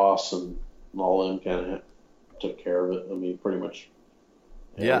 like Ross and all them kind of took care of it. I mean, pretty much.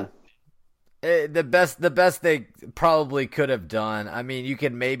 Yeah. The best they probably could have done. I mean, you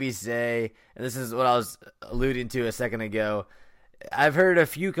could maybe say, and this is what I was alluding to a second ago, I've heard a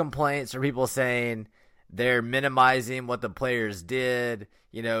few complaints from people saying they're minimizing what the players did.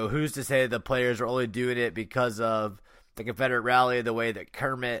 Who's to say the players are only doing it because of the Confederate rally, the way that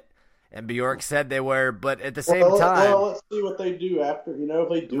Kermit and Bjork said they were, but at the same time, let's see what they do after. If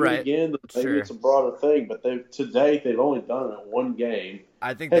they do it again, then maybe it's a broader thing. But to date, they've only done it in one game.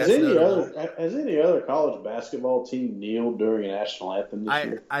 I think has any other college basketball team kneeled during a national anthem this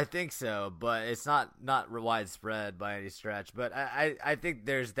year? I think so, but it's not widespread by any stretch. But I think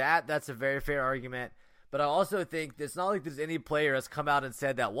there's that. That's a very fair argument. But I also think it's not like there's any player that's come out and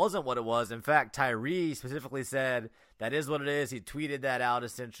said that wasn't what it was. In fact, Tyree specifically said that is what it is. He tweeted that out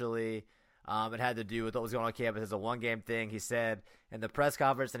essentially. It had to do with what was going on campus as a one-game thing. He said in the press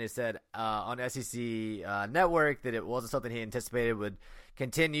conference, and he said on SEC Network that it wasn't something he anticipated would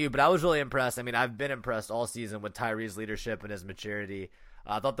continue. But I was really impressed. I mean, I've been impressed all season with Tyree's leadership and his maturity.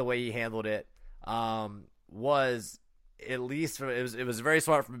 I thought the way he handled it was at least it was very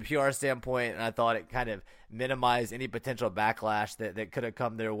smart from a PR standpoint, and I thought it kind of minimized any potential backlash that could have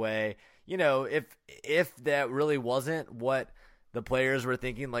come their way. You know, if that really wasn't what the players were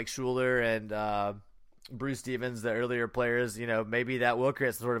thinking, like Schuler and Bruce Stevens, the earlier players, you know, maybe that will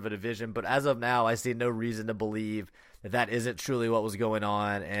create sort of a division. But as of now, I see no reason to believe that isn't truly what was going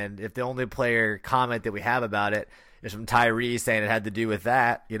on. And if the only player comment that we have about it is from Tyree saying it had to do with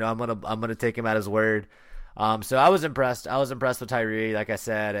that, you know, I'm gonna take him at his word. So I was impressed. I was impressed with Tyree, like I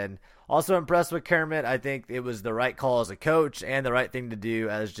said, and also impressed with Kermit. I think it was the right call as a coach and the right thing to do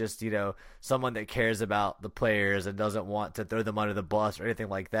as just, you know, someone that cares about the players and doesn't want to throw them under the bus or anything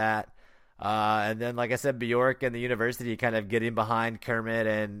like that. And then, like I said, Bjork and the university kind of getting behind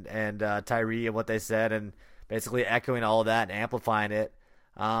Kermit and Tyree and what they said and basically echoing all of that and amplifying it.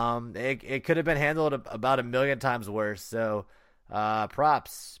 It could have been handled about a million times worse. So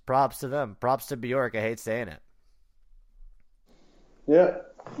props to them. Props to Bjork. I hate saying it. Yeah,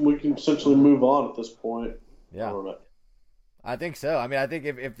 we can essentially move on at this point. Yeah, I think so. I mean, I think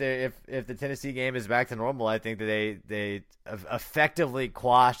if the Tennessee game is back to normal, I think that they effectively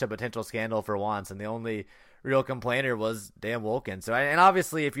quashed a potential scandal for once, and the only real complainer was Dan Wilkins. So, and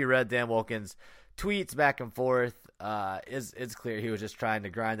obviously, if you read Dan Wilkins' tweets back and forth, it's clear he was just trying to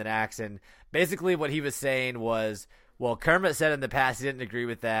grind an axe. And basically, what he was saying was, well, Kermit said in the past he didn't agree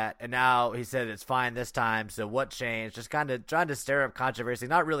with that, and now he said it's fine this time, so what changed? Just kind of trying to stir up controversy,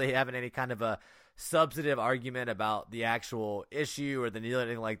 not really having any kind of a substantive argument about the actual issue or the kneel or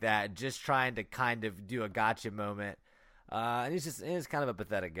anything like that, just trying to kind of do a gotcha moment. And he's kind of a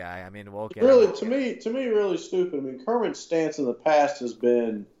pathetic guy. I mean, Wilkins. Really, to me, really stupid. I mean, Kermit's stance in the past has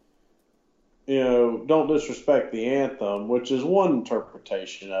been, you know, don't disrespect the anthem, which is one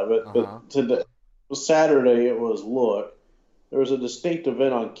interpretation of it, but today, Saturday it was, look, there was a distinct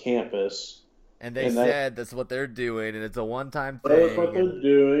event on campus. And they said that's what they're doing, and it's a one-time thing. That's what they're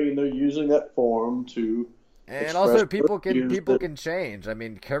doing, and they're using that forum to. And also, people can change. I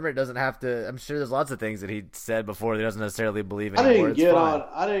mean, Kermit doesn't have to. I'm sure there's lots of things that he said before that he doesn't necessarily believe anymore. I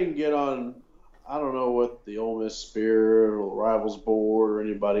didn't get on. I don't know what the Ole Miss Spirit or Rivals Board or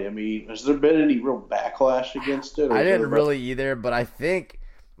anybody. I mean, has there been any real backlash against it? I didn't really either, but I think,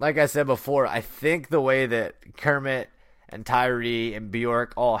 like I said before, I think the way that Kermit and Tyree and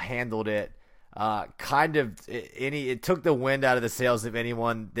Bjork all handled it. It took the wind out of the sails of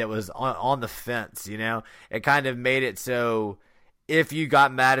anyone that was on the fence, you know? It kind of made it so if you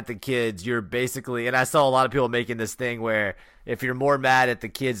got mad at the kids, you're basically, and I saw a lot of people making this thing where if you're more mad at the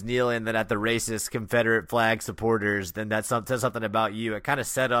kids kneeling than at the racist Confederate flag supporters, then that says something about you. It kind of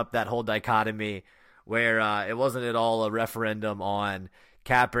set up that whole dichotomy where it wasn't at all a referendum on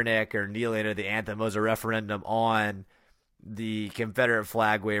Kaepernick or kneeling or the anthem. It was a referendum on the Confederate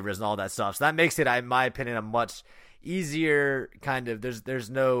flag waivers and all that stuff. So that makes it, in my opinion, a much easier kind of, there's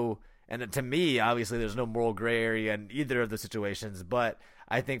no, and to me, obviously there's no moral gray area in either of the situations, but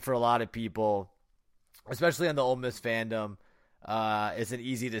I think for a lot of people, especially in the Ole Miss fandom, it's an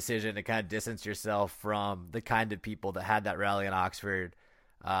easy decision to kind of distance yourself from the kind of people that had that rally in Oxford,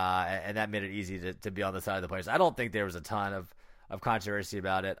 and that made it easy to be on the side of the players. I don't think there was a ton of controversy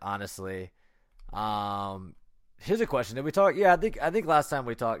about it, honestly. Here's a question. Did we talk? Yeah, I think last time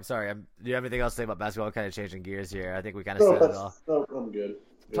we talked. Sorry, do you have anything else to say about basketball? I'm kind of changing gears here. I think we kind of said it all. No, I'm good.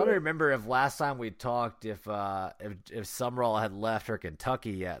 I'm trying to remember if last time we talked if Summerall had left for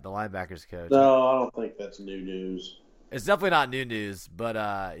Kentucky yet, the linebackers coach. No, I don't think that's new news. It's definitely not new news, but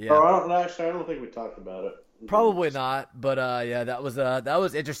yeah. Oh, I don't think we talked about it. Probably not, but yeah, that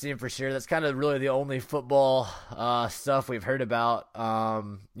was interesting for sure. That's kind of really the only football stuff we've heard about.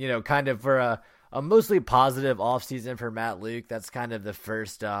 You know, kind of for a mostly positive offseason for Matt Luke. That's kind of the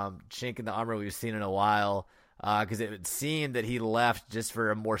first chink in the armor we've seen in a while, because it would seem that he left just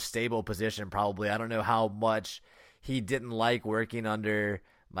for a more stable position probably. I don't know how much he didn't like working under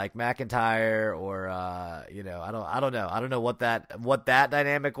Mike McIntyre or, you know, I don't know. I don't know what that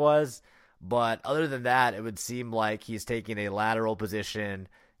dynamic was, but other than that, it would seem like he's taking a lateral position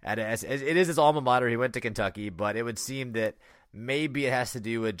it is his alma mater. He went to Kentucky, but it would seem that maybe it has to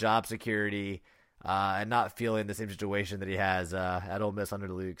do with job security, and not feeling the same situation that he has at Ole Miss under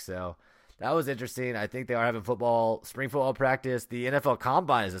Luke. So that was interesting. I think they are having spring football practice. The NFL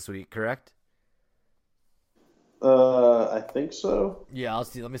Combine is this week, correct? I think so. Yeah, I'll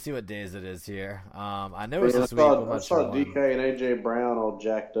see. Let me see what days it is here. I know it's I this week. I saw DK and AJ Brown all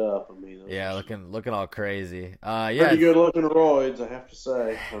jacked up. I mean, yeah, looking all crazy. Yeah, pretty good looking roids, I have to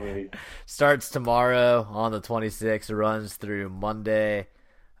say. I mean, starts tomorrow on the 26th. Runs through Monday.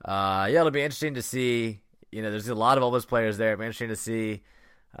 Yeah, it'll be interesting to see. There's a lot of Ole Miss players there. It'll be interesting to see.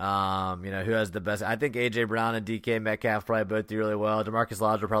 Who has the best? I think AJ Brown and DK Metcalf probably both do really well. DeMarcus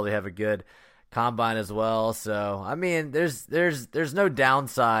Lodge will probably have a good combine as well. So I mean, there's no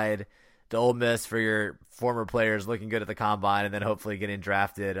downside to Ole Miss for your former players looking good at the combine and then hopefully getting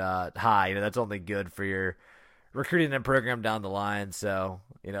drafted high. That's only good for your recruiting and program down the line. So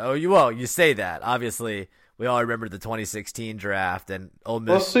you say that. Obviously, we all remember the 2016 draft and Ole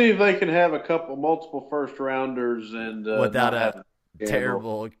Miss. Let's see if they can have multiple first rounders and without a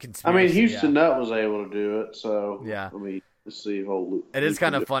terrible conspiracy. I mean, Houston Nutt was able to do it. So yeah. I mean, let's see if it is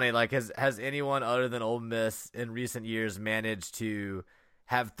kind of funny. Like, has anyone other than Ole Miss in recent years managed to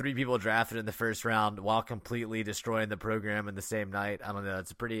have 3 people drafted in the first round while completely destroying the program in the same night? I don't know.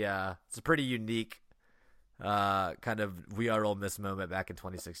 It's a pretty unique kind of we are Ole Miss moment back in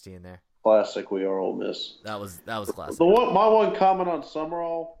 2016 there. Classic we are Ole Miss. That was classic. My one comment on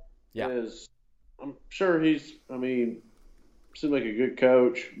Summerall is I'm sure seems like a good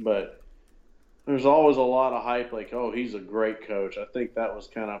coach, but there's always a lot of hype like, oh, he's a great coach. I think that was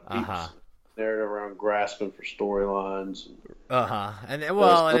kind of people's narrative around grasping for storylines. And it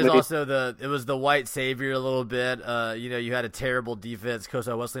was the white savior a little bit. You had a terrible defense, Coach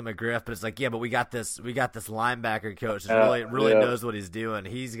Wesley McGriff, but it's like, yeah, but we got this linebacker coach that really knows what he's doing.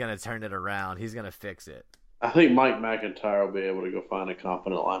 He's gonna turn it around. He's gonna fix it. I think Mike McIntyre will be able to go find a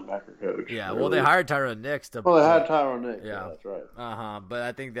competent linebacker coach. Yeah, well, they hired Tyrone Nix. They hired Tyrone Nix. Yeah, that's right. But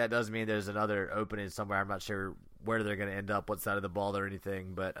I think that does mean there's another opening somewhere. I'm not sure where they're going to end up, what side of the ball or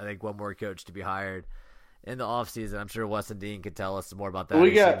anything. But I think one more coach to be hired in the offseason. I'm sure Weston Dean could tell us more about that.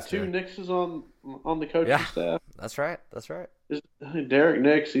 We got 2 Nixes on the coaching staff. That's right. Derek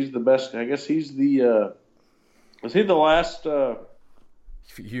Nix, he's the best. I guess he's the is he the last Hugh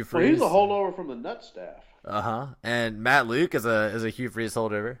Freeze? Well, he's a holdover from the Nut staff. And Matt Luke is a Hugh Freeze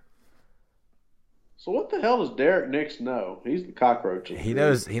holdover. So what the hell does Derek Nix know? He's the cockroach. He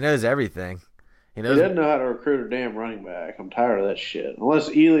knows everything. He doesn't know how to recruit a damn running back. I'm tired of that shit. Unless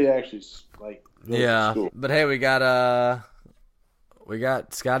Ely actually goes to school. But hey, we got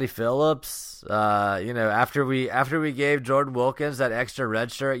Scotty Phillips. After we gave Jordan Wilkins that extra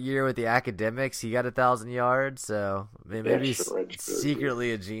redshirt year with the academics, he got 1,000 yards. So maybe he's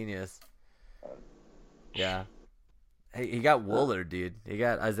secretly a genius. Yeah. Hey, he got Woolard, dude. He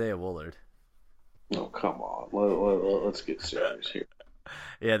got Isaiah Woolard. Oh, come on. Let's get serious here.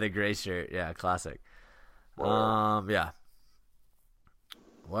 Yeah, the gray shirt. Yeah, classic. Wow. Yeah.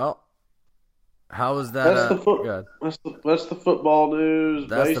 Well, how was that? That's the football news.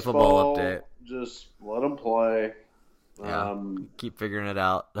 That's baseball, the football update. Just let them play. Yeah. Keep figuring it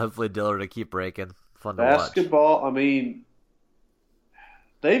out. Hopefully Dillard will keep breaking. Fun to watch. Basketball, I mean,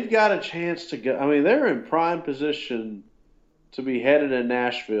 they've got a chance to go. I mean, they're in prime position to be headed in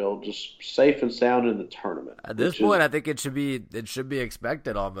Nashville, just safe and sound in the tournament. At this point, I think it should be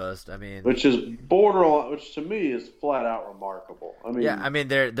expected almost. I mean, which is borderline, which to me is flat out remarkable. I mean, yeah, I mean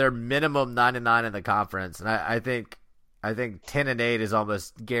they're minimum 9-9 in the conference, and I think 10-8 is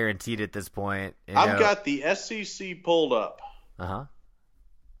almost guaranteed at this point. I've got the SEC pulled up.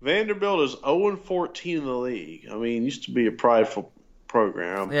 Vanderbilt is 0-14 in the league. I mean, it used to be a prideful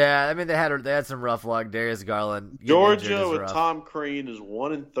program. Yeah, I mean they had some rough luck. Darius Garland, Georgia with rough. Tom Crean is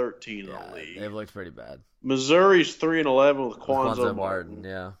 1-13 in the league. They've looked pretty bad. Missouri's 3-11 with Quanzo Martin.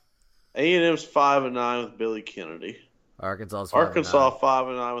 Yeah. A&M's 5-9 with Billy Kennedy. Arkansas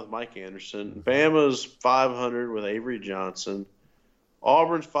 5-9 with Mike Anderson. Bama's 500 with Avery Johnson.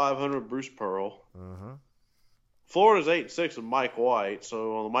 Auburn's 500 with Bruce Pearl. Florida's 8-6 with Mike White.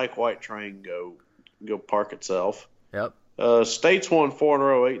 So on the Mike White train, go park itself. Yep. State's won 4 in a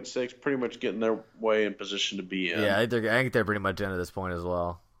row, 8-6, pretty much getting their way in position to be in. Yeah, I think they're pretty much in at this point as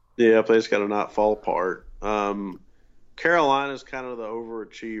well. Yeah, they just got to not fall apart. Carolina's kind of the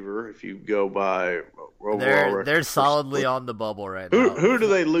overachiever if you go by overall. They're solidly on the bubble right now. Who do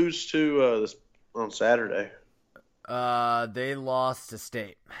they lose to on Saturday? They lost to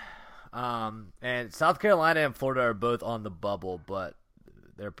State. And South Carolina and Florida are both on the bubble, but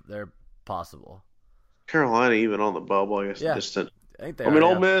they're possible. Carolina even on the bubble, I guess. Yeah. Distant. I mean,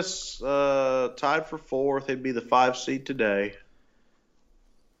 Ole Miss tied for 4th. They'd be the 5 seed today.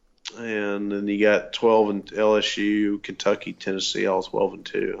 And then you got 12 and LSU, Kentucky, Tennessee, all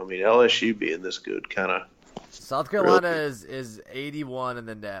 12-2. I mean, LSU being this good kind of South Carolina is 81 in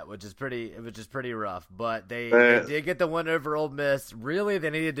the net, which is pretty rough. But they did get the win over Ole Miss. Really, they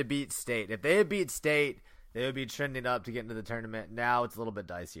needed to beat State. If they had beat State, they would be trending up to get into the tournament. Now it's a little bit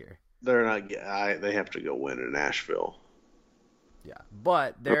dicier. They're not. They have to go win in Nashville. Yeah,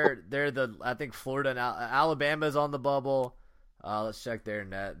 but they're I think Florida and Alabama's on the bubble. Let's check their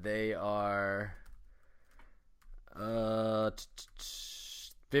net. They are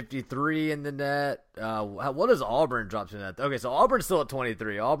 53 in the net. What does Auburn drop to net? Okay, so Auburn's still at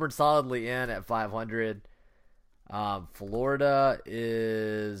 23. Auburn solidly in at 500. Florida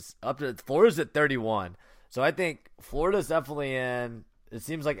is Florida's at 31. So I think Florida's definitely in. It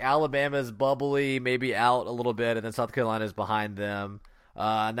seems like Alabama's bubbly, maybe out a little bit, and then South Carolina's behind them.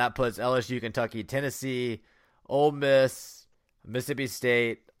 And that puts LSU, Kentucky, Tennessee, Ole Miss, Mississippi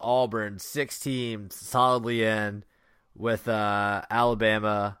State, Auburn, 6 teams solidly in, with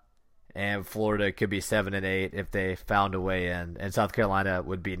Alabama and Florida could be 7 and 8 if they found a way in, and South Carolina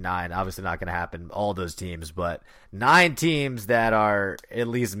would be 9. Obviously not going to happen, all those teams, but 9 teams that are at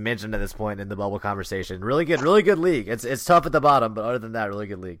least mentioned at this point in the bubble conversation. Really good league. It's tough at the bottom, but other than that, really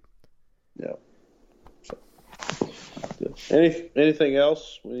good league. Yeah. Anything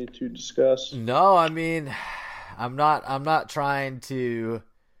else we need to discuss? No, I mean, I'm not trying to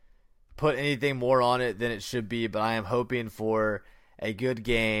put anything more on it than it should be, but I am hoping for a good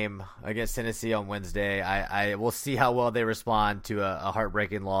game against Tennessee on Wednesday. I will see how well they respond to a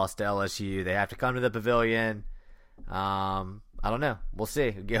heartbreaking loss to LSU. They have to come to the Pavilion. I don't know. We'll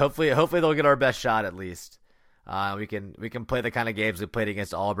see. Hopefully they'll get our best shot at least. We can play the kind of games we played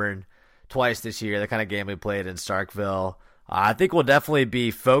against Auburn twice this year. The kind of game we played in Starkville. I think we'll definitely be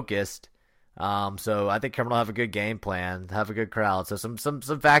focused. So I think Cameron will have a good game plan, have a good crowd. So some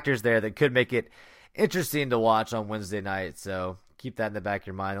factors there that could make it interesting to watch on Wednesday night. So keep that in the back of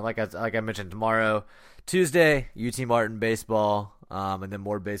your mind. And like I mentioned, tomorrow, Tuesday, UT Martin baseball, and then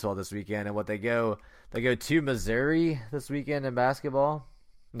more baseball this weekend. And they go to Missouri this weekend in basketball.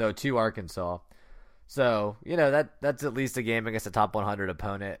 No, to Arkansas. So that's at least a game against a top 100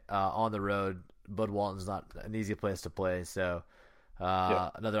 opponent on the road. Bud Walton's not an easy place to play. So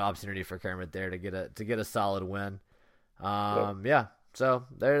another opportunity for Kermit there to get a solid win. Yeah. So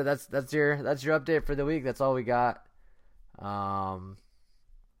there, that's your update for the week. That's all we got.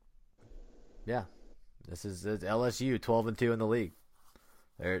 Yeah, this is LSU 12-2 in the league.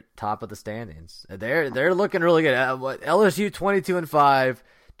 They're top of the standings. They're looking really good. LSU 22-5,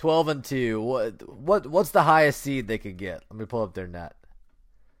 12-2. What's the highest seed they could get? Let me pull up their net.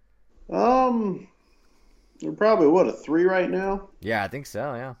 They're probably a 3 right now. Yeah, I think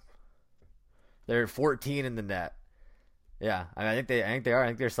so. Yeah, they're 14 in the net. Yeah, I think they are. I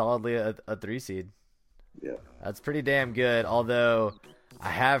think they're solidly a 3 seed. Yeah, that's pretty damn good. Although I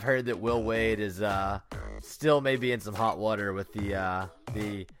have heard that Will Wade is still maybe in some hot water with the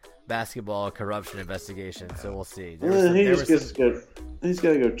basketball corruption investigation. So we'll see. He's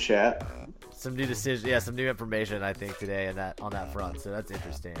got to go chat. Some new decision, some new information I think today on that front. So that's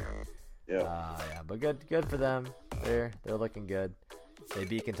interesting. Yeah. But good for them. They're looking good. They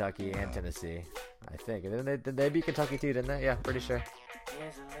beat Kentucky and Tennessee, I think. And then they beat Kentucky too, didn't they? Yeah, pretty sure.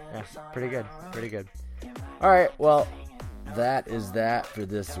 Yeah, pretty good. All right, well, that is that for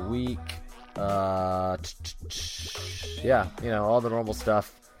this week. Yeah, all the normal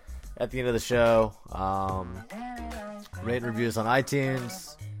stuff at the end of the show. Rate and reviews on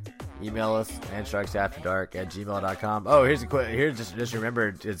iTunes. Email us, landsharksafterdark@gmail.com. Oh, just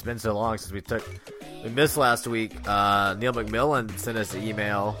remembered, it's been so long since we missed last week. Neil McMillan sent us an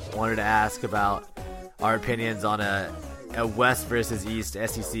email, wanted to ask about our opinions on a West versus East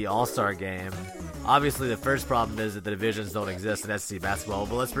SEC All-Star game. Obviously, the first problem is that the divisions don't exist in SEC basketball,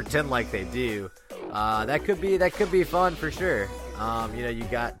 but let's pretend like they do. That could be fun for sure. You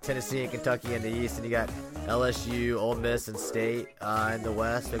got Tennessee and Kentucky in the East, and you got LSU, Ole Miss, and State in the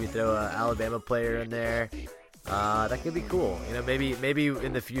West. Maybe throw an Alabama player in there. That could be cool. Maybe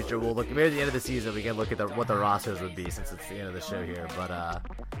in the future we'll look. Maybe at the end of the season we can look at what the rosters would be, since it's the end of the show here. But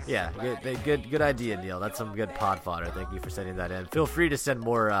yeah, good idea, Neil. That's some good pod fodder. Thank you for sending that in. Feel free to send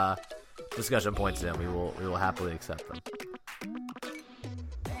more discussion points in. We will happily accept them.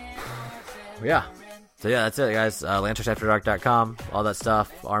 Yeah. So yeah, that's it, guys. LandsharksAfterDark.com, all that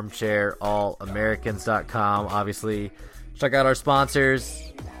stuff. ArmchairAllAmericans.com. Obviously, check out our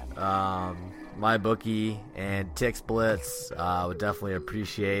sponsors, MyBookie and TixBlitz. Would definitely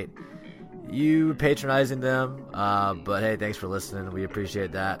appreciate you patronizing them. But hey, thanks for listening. We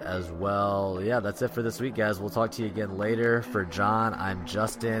appreciate that as well. Yeah, that's it for this week, guys. We'll talk to you again later. For John, I'm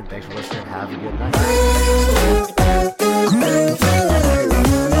Justin. Thanks for listening. Have a good night.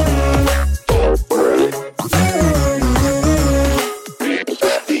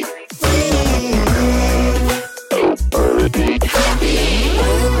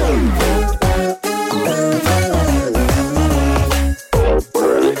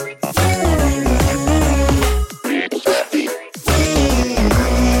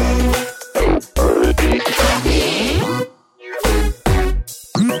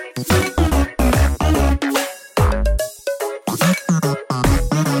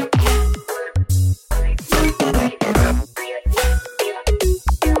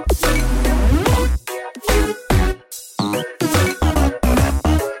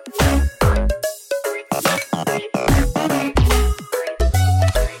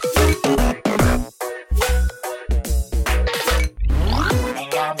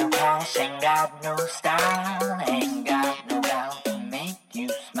 Ain't got no cash, ain't got no style.